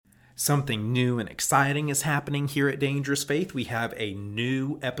Something new and exciting is happening here at Dangerous Faith. We have a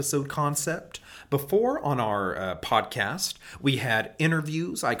new episode concept. Before on our podcast, we had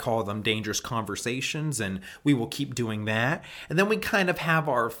interviews. I call them Dangerous Conversations, and we will keep doing that. And then we kind of have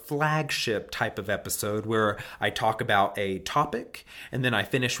our flagship type of episode where I talk about a topic, and then I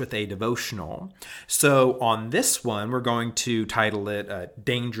finish with a devotional. So on this one, we're going to title it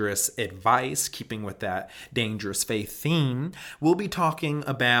Dangerous Advice, keeping with that Dangerous Faith theme. We'll be talking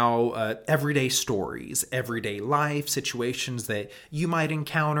about everyday stories, everyday life situations that you might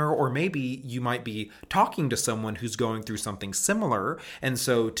encounter, or maybe you might be talking to someone who's going through something similar. And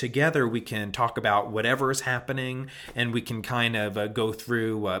so together we can talk about whatever is happening and we can kind of go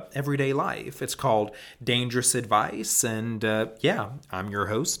through everyday life. It's called Dangerous Advice. And I'm your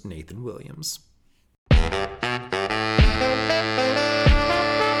host, Nathan Williams.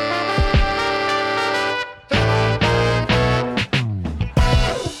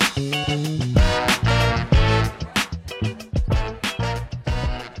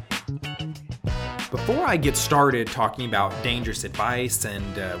 Before I get started talking about dangerous advice,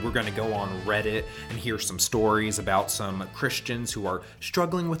 and we're going to go on Reddit and hear some stories about some Christians who are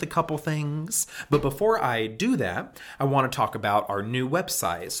struggling with a couple things. But before I do that, I want to talk about our new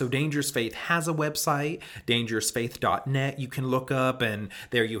website. So Dangerous Faith has a website, dangerousfaith.net. You can look up, and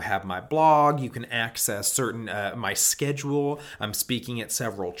there you have my blog. You can access my schedule. I'm speaking at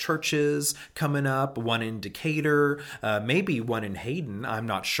several churches coming up, one in Decatur, maybe one in Hayden, I'm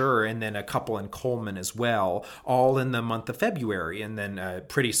not sure, and then a couple in Coleman as well, all in the month of February. And then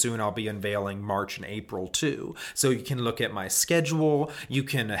pretty soon I'll be unveiling March and April too. So you can look at my schedule. You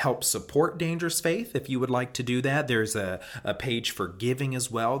can help support Dangerous Faith if you would like to do that. There's a page for giving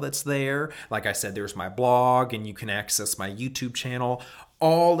as well that's there. Like I said, there's my blog, and you can access my YouTube channel.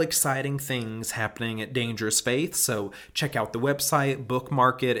 All exciting things happening at Dangerous Faith. So check out the website,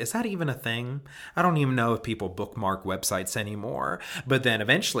 bookmark it. Is that even a thing? I don't even know if people bookmark websites anymore. But then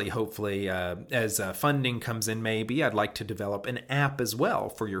eventually, hopefully, as funding comes in, maybe I'd like to develop an app as well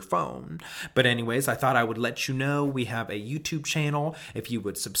for your phone. But anyways, I thought I would let you know we have a YouTube channel. If you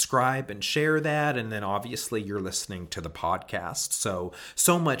would subscribe and share that, and then obviously you're listening to the podcast.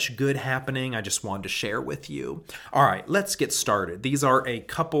 So much good happening. I just wanted to share with you. All right, let's get started. These are a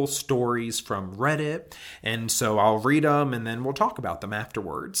couple stories from Reddit, and so I'll read them and then we'll talk about them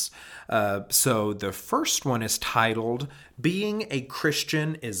afterwards. So the first one is titled, "Being a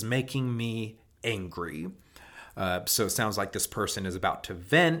Christian is Making Me Angry." So it sounds like this person is about to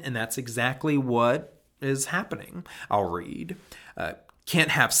vent, and that's exactly what is happening. I'll read.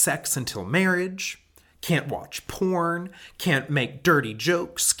 Can't have sex until marriage. Can't watch porn, can't make dirty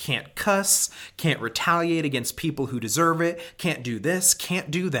jokes, can't cuss, can't retaliate against people who deserve it, can't do this,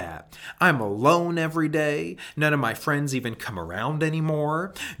 can't do that. I'm alone every day. None of my friends even come around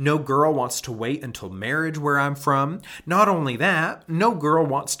anymore. No girl wants to wait until marriage where I'm from. Not only that, no girl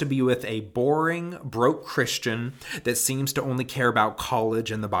wants to be with a boring, broke Christian that seems to only care about college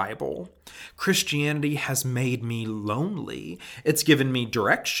and the Bible. Christianity has made me lonely. It's given me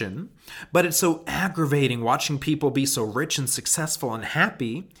direction, but it's so aggravating watching people be so rich and successful and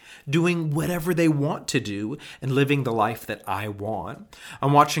happy, doing whatever they want to do and living the life that I want.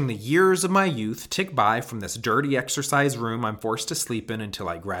 I'm watching the years of my youth tick by from this dirty exercise room I'm forced to sleep in until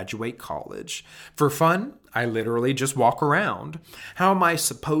I graduate college. For fun, I literally just walk around. How am I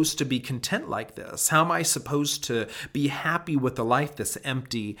supposed to be content like this? How am I supposed to be happy with a life that's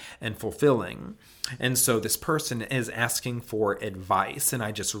empty and fulfilling? And so this person is asking for advice, and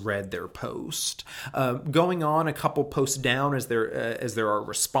I just read their post. Going on a couple posts down as there are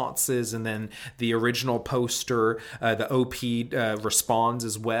responses, and then the original poster, the OP, responds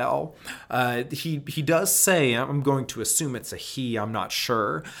as well. He does say, I'm going to assume it's a he, I'm not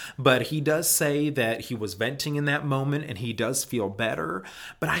sure, but he does say that he was venting in that moment and he does feel better.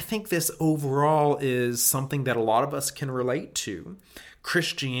 But I think this overall is something that a lot of us can relate to.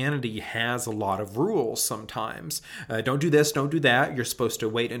 Christianity has a lot of rules sometimes. Don't do this, don't do that. You're supposed to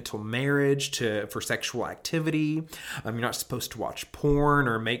wait until marriage for sexual activity. You're not supposed to watch porn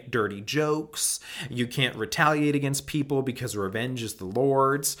or make dirty jokes. You can't retaliate against people because revenge is the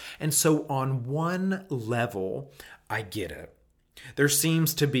Lord's. And so on one level, I get it. It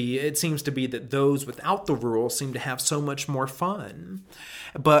seems to be that those without the rules seem to have so much more fun.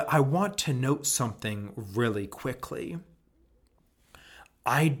 But I want to note something really quickly.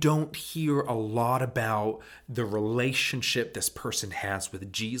 I don't hear a lot about the relationship this person has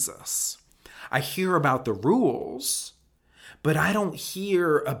with Jesus. I hear about the rules, but I don't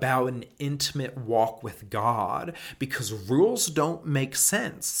hear about an intimate walk with God, because rules don't make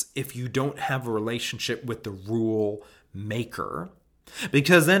sense if you don't have a relationship with the rule maker.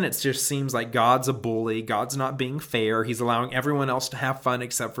 Because then it just seems like God's a bully. God's not being fair. He's allowing everyone else to have fun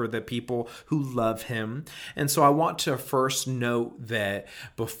except for the people who love him. And so I want to first note that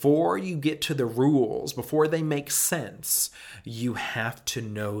before you get to the rules, before they make sense, you have to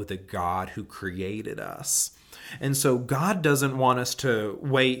know the God who created us. And so God doesn't want us to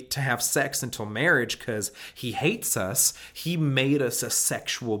wait to have sex until marriage because he hates us. He made us as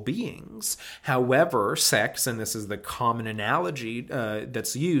sexual beings. However, sex, and this is the common analogy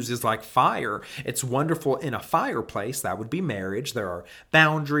that's used, is like fire. It's wonderful in a fireplace. That would be marriage. There are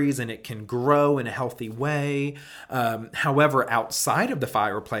boundaries and it can grow in a healthy way. However, outside of the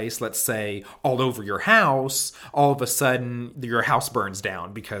fireplace, let's say all over your house, all of a sudden your house burns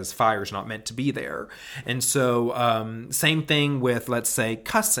down because fire's not meant to be there. And so same thing with, let's say,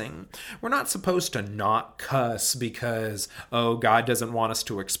 cussing. We're not supposed to not cuss because, God doesn't want us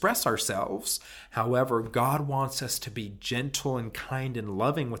to express ourselves. However, God wants us to be gentle and kind and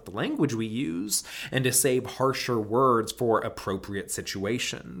loving with the language we use and to save harsher words for appropriate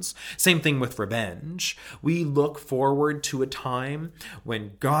situations. Same thing with revenge. We look forward to a time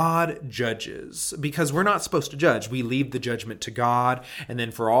when God judges because we're not supposed to judge. We leave the judgment to God. And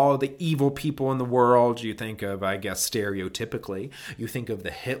then for all the evil people in the world, you think of, I guess, stereotypically, you think of the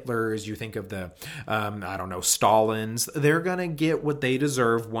Hitlers, you think of the, Stalins. They're going to get what they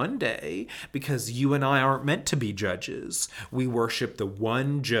deserve one day because you and I aren't meant to be judges. We worship the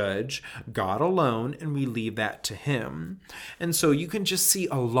one judge, God alone, and we leave that to him. And so you can just see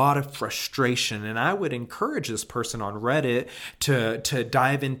a lot of frustration. And I would encourage this person on Reddit to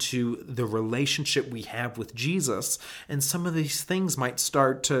dive into the relationship we have with Jesus. And some of these things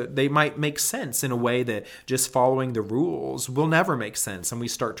they might make sense in a way that just following the rules will never make sense. And we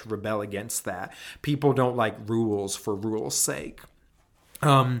start to rebel against that. People don't like rules for rules' sake.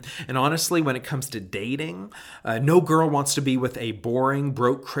 And honestly, when it comes to dating, no girl wants to be with a boring,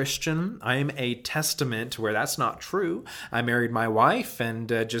 broke Christian. I am a testament to where that's not true. I married my wife, and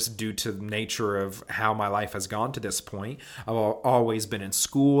just due to the nature of how my life has gone to this point, I've always been in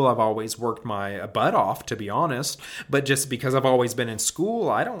school. I've always worked my butt off, to be honest. But just because I've always been in school,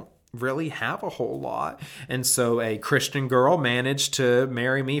 I don't really have a whole lot. And so a Christian girl managed to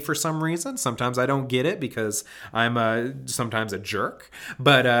marry me for some reason. Sometimes I don't get it because I'm sometimes a jerk.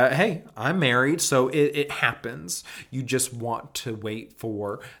 But hey, I'm married, so it happens. You just want to wait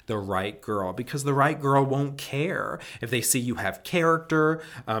for the right girl because the right girl won't care if they see you have character.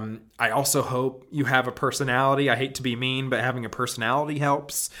 I also hope you have a personality. I hate to be mean, but having a personality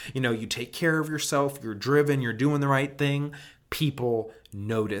helps. You take care of yourself, you're driven, you're doing the right thing. People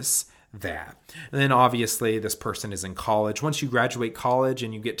notice that. And then obviously this person is in college. Once you graduate college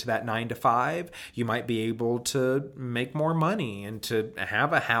and you get to that 9 to 5, you might be able to make more money and to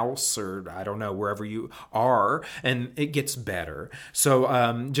have a house or I don't know, wherever you are, and it gets better. So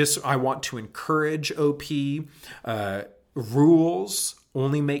I want to encourage OP. Rules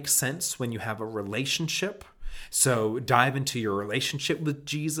only make sense when you have a relationship. So dive into your relationship with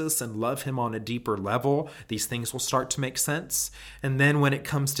Jesus and love him on a deeper level. These things will start to make sense. And then when it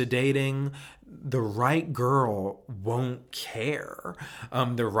comes to dating, the right girl won't care.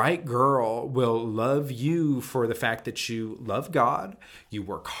 The right girl will love you for the fact that you love God, you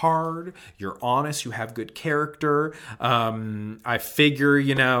work hard, you're honest, you have good character. I figure,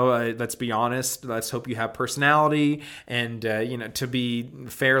 let's be honest, let's hope you have personality, and, to be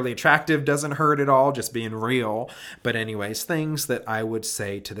fairly attractive doesn't hurt at all, just being real. But anyways, things that I would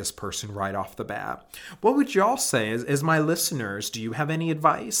say to this person right off the bat. What would y'all say as my listeners? Do you have any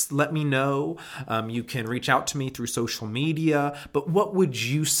advice? Let me know. You can reach out to me through social media, but what would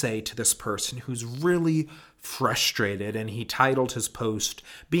you say to this person who's really frustrated? And he titled his post,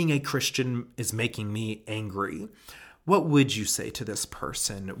 "Being a Christian is Making Me Angry." What would you say to this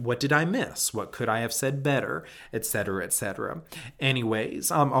person? What did I miss? What could I have said better? Etc., etc.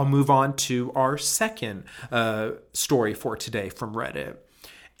 Anyways, I'll move on to our second story for today from Reddit.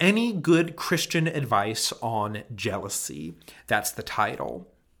 Any good Christian advice on jealousy? That's the title.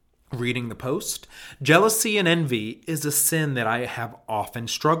 Reading the post, jealousy and envy is a sin that I have often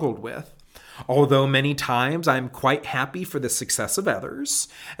struggled with. Although many times I'm quite happy for the success of others,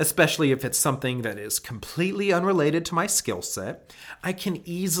 especially if it's something that is completely unrelated to my skill set, I can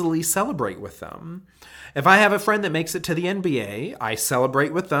easily celebrate with them. If I have a friend that makes it to the NBA, I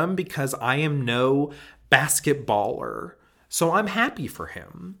celebrate with them because I am no basketballer, so I'm happy for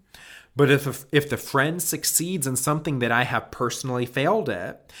him. But if the friend succeeds in something that I have personally failed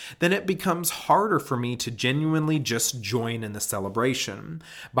at, then it becomes harder for me to genuinely just join in the celebration.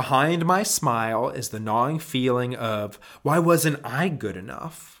 Behind my smile is the gnawing feeling of, why wasn't I good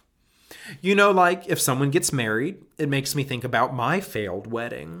enough? Like if someone gets married, it makes me think about my failed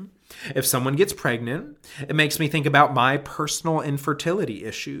wedding. If someone gets pregnant, it makes me think about my personal infertility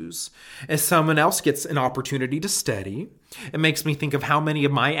issues. If someone else gets an opportunity to study, it makes me think of how many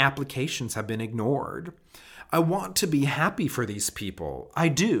of my applications have been ignored. I want to be happy for these people. I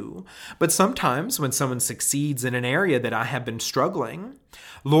do. But sometimes when someone succeeds in an area that I have been struggling,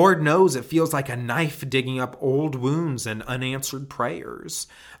 Lord knows it feels like a knife digging up old wounds and unanswered prayers.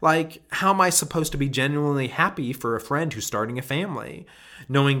 Like, how am I supposed to be genuinely happy for a friend who's starting a family,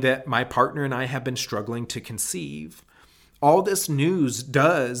 knowing that my partner and I have been struggling to conceive? All this news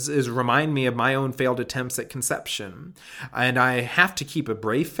does is remind me of my own failed attempts at conception, and I have to keep a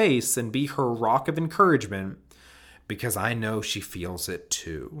brave face and be her rock of encouragement because I know she feels it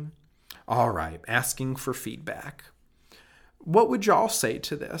too. All right, asking for feedback. What would y'all say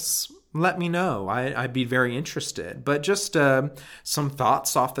to this? Let me know. I'd be very interested. But just some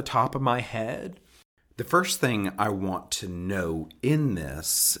thoughts off the top of my head. The first thing I want to know in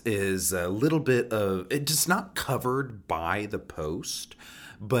this is a little bit of, it's not covered by the post,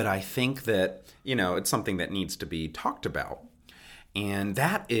 but I think that, it's something that needs to be talked about. And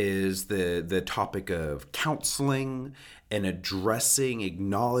that is the topic of counseling and addressing,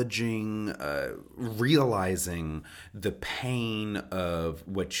 acknowledging, realizing the pain of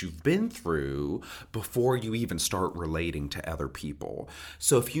what you've been through before you even start relating to other people.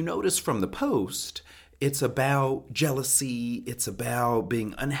 So if you notice from the post, it's about jealousy. It's about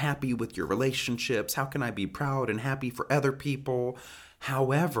being unhappy with your relationships. How can I be proud and happy for other people?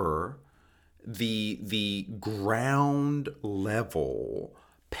 However, the ground level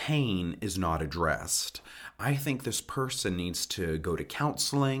pain is not addressed. I think this person needs to go to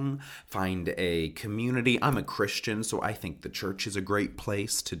counseling, find a community. I'm a Christian, so I think the church is a great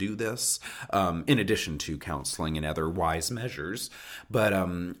place to do this, in addition to counseling and other wise measures. But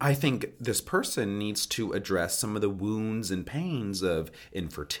I think this person needs to address some of the wounds and pains of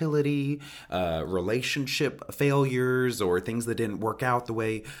infertility, relationship failures, or things that didn't work out the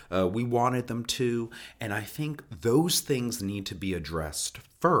way we wanted them to. And I think those things need to be addressed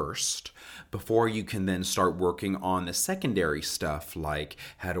first before you can then start working on the secondary stuff like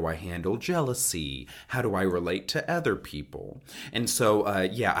how do I handle jealousy? How do I relate to other people? And so,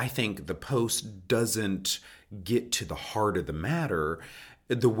 I think the post doesn't get to the heart of the matter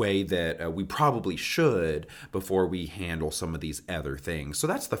the way that we probably should before we handle some of these other things. So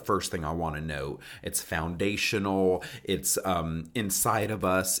that's the first thing I want to note. It's foundational. It's inside of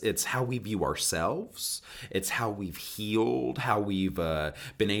us. It's how we view ourselves. It's how we've healed, how we've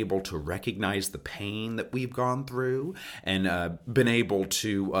been able to recognize the pain that we've gone through and been able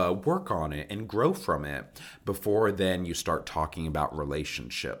to work on it and grow from it before then you start talking about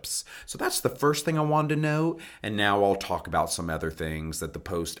relationships. So that's the first thing I wanted to note. And now I'll talk about some other things that the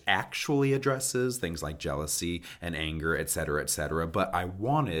post actually addresses, things like jealousy and anger, etc., etc. But I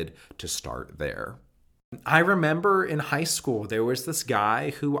wanted to start there. I remember in high school, there was this guy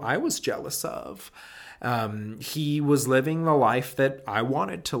who I was jealous of. He was living the life that I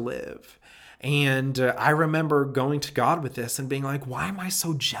wanted to live. And I remember going to God with this and being like, why am I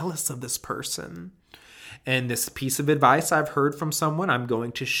so jealous of this person? And this piece of advice I've heard from someone I'm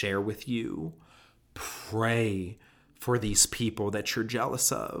going to share with you. Pray for these people that you're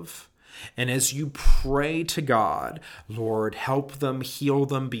jealous of. And as you pray to God, Lord, help them, heal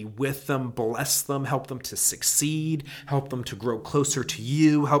them, be with them, bless them, help them to succeed, help them to grow closer to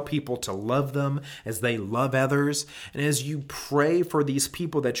you, help people to love them as they love others. And as you pray for these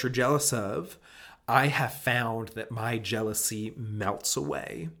people that you're jealous of, I have found that my jealousy melts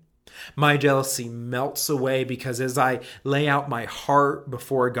away. My jealousy melts away because as I lay out my heart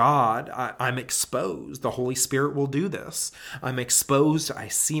before God, I'm exposed. The Holy Spirit will do this. I'm exposed. I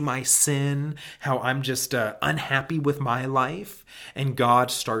see my sin, how I'm just unhappy with my life, and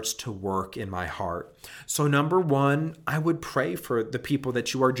God starts to work in my heart. So number one, I would pray for the people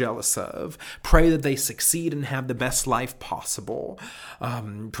that you are jealous of. Pray that they succeed and have the best life possible.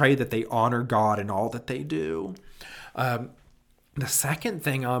 Pray that they honor God in all that they do. The second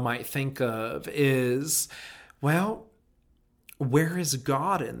thing I might think of is, well, where is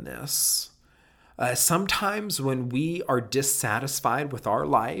God in this? Sometimes when we are dissatisfied with our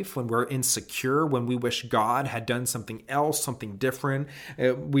life, when we're insecure, when we wish God had done something else, something different,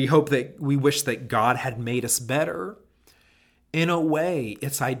 we wish that God had made us better. In a way,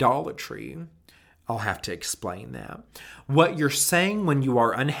 it's idolatry. I'll have to explain that. What you're saying when you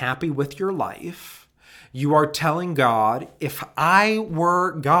are unhappy with your life, you are telling God, if I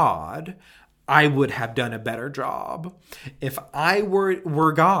were God, I would have done a better job. If I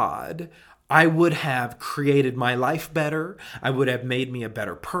were God, I would have created my life better. I would have made me a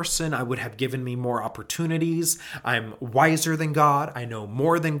better person. I would have given me more opportunities. I'm wiser than God. I know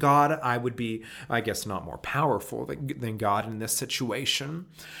more than God. I would be, I guess, not more powerful than God in this situation.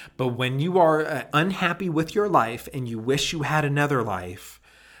 But when you are unhappy with your life and you wish you had another life,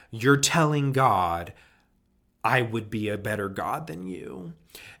 you're telling God, I would be a better God than you.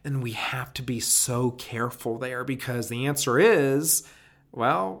 And we have to be so careful there, because the answer is,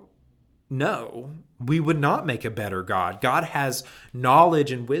 well, no, we would not make a better God. God has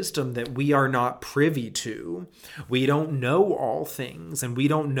knowledge and wisdom that we are not privy to. We don't know all things, and we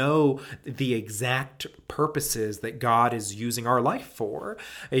don't know the exact purposes that God is using our life for.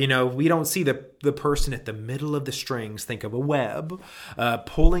 We don't see the person at the middle of the strings, think of a web,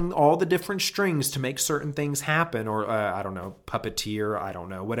 pulling all the different strings to make certain things happen, or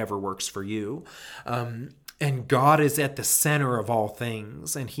puppeteer, whatever works for you. And God is at the center of all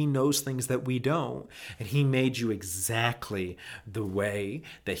things, and he knows things that we don't. And he made you exactly the way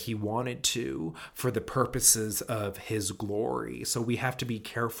that he wanted to for the purposes of his glory. So we have to be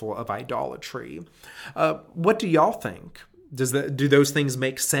careful of idolatry. What do y'all think? Do those things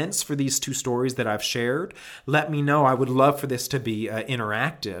make sense for these two stories that I've shared? Let me know. I would love for this to be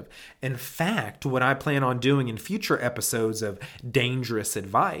interactive. In fact, what I plan on doing in future episodes of Dangerous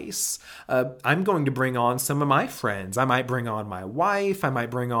Advice, I'm going to bring on some of my friends. I might bring on my wife. I might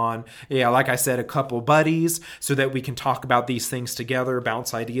bring on, like I said, a couple buddies, so that we can talk about these things together,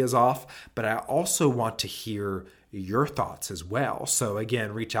 bounce ideas off. But I also want to hear your thoughts as well. So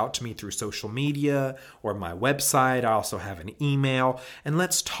again, reach out to me through social media or my website. I also have an email, and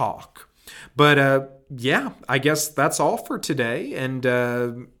let's talk. But I guess that's all for today. And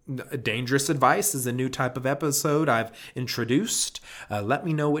Dangerous Advice is a new type of episode I've introduced. Let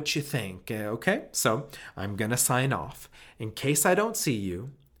me know what you think. Okay, so I'm going to sign off. In case I don't see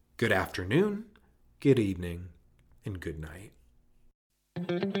you, good afternoon, good evening, and good night.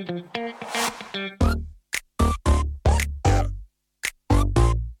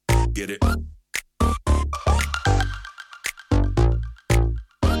 Get it.